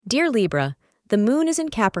Dear Libra, the moon is in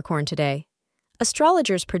Capricorn today.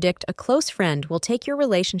 Astrologers predict a close friend will take your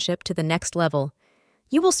relationship to the next level.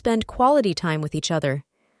 You will spend quality time with each other.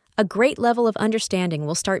 A great level of understanding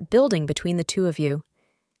will start building between the two of you.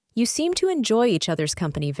 You seem to enjoy each other's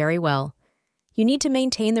company very well. You need to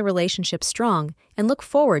maintain the relationship strong and look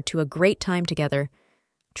forward to a great time together.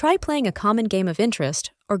 Try playing a common game of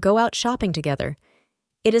interest or go out shopping together.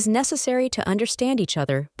 It is necessary to understand each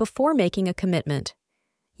other before making a commitment.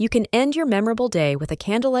 You can end your memorable day with a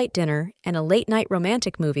candlelight dinner and a late-night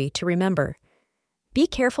romantic movie to remember. Be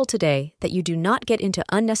careful today that you do not get into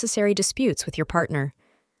unnecessary disputes with your partner.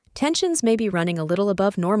 Tensions may be running a little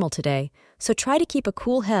above normal today, so try to keep a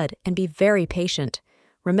cool head and be very patient.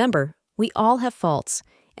 Remember, we all have faults,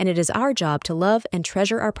 and it is our job to love and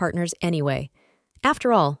treasure our partners anyway.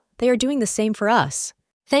 After all, they are doing the same for us.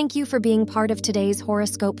 Thank you for being part of today's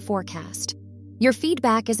horoscope forecast. Your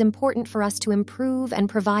feedback is important for us to improve and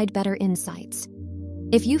provide better insights.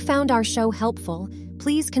 If you found our show helpful,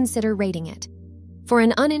 please consider rating it. For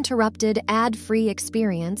an uninterrupted, ad-free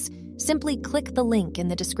experience, simply click the link in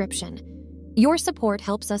the description. Your support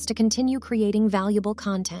helps us to continue creating valuable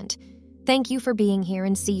content. Thank you for being here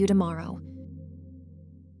and see you tomorrow.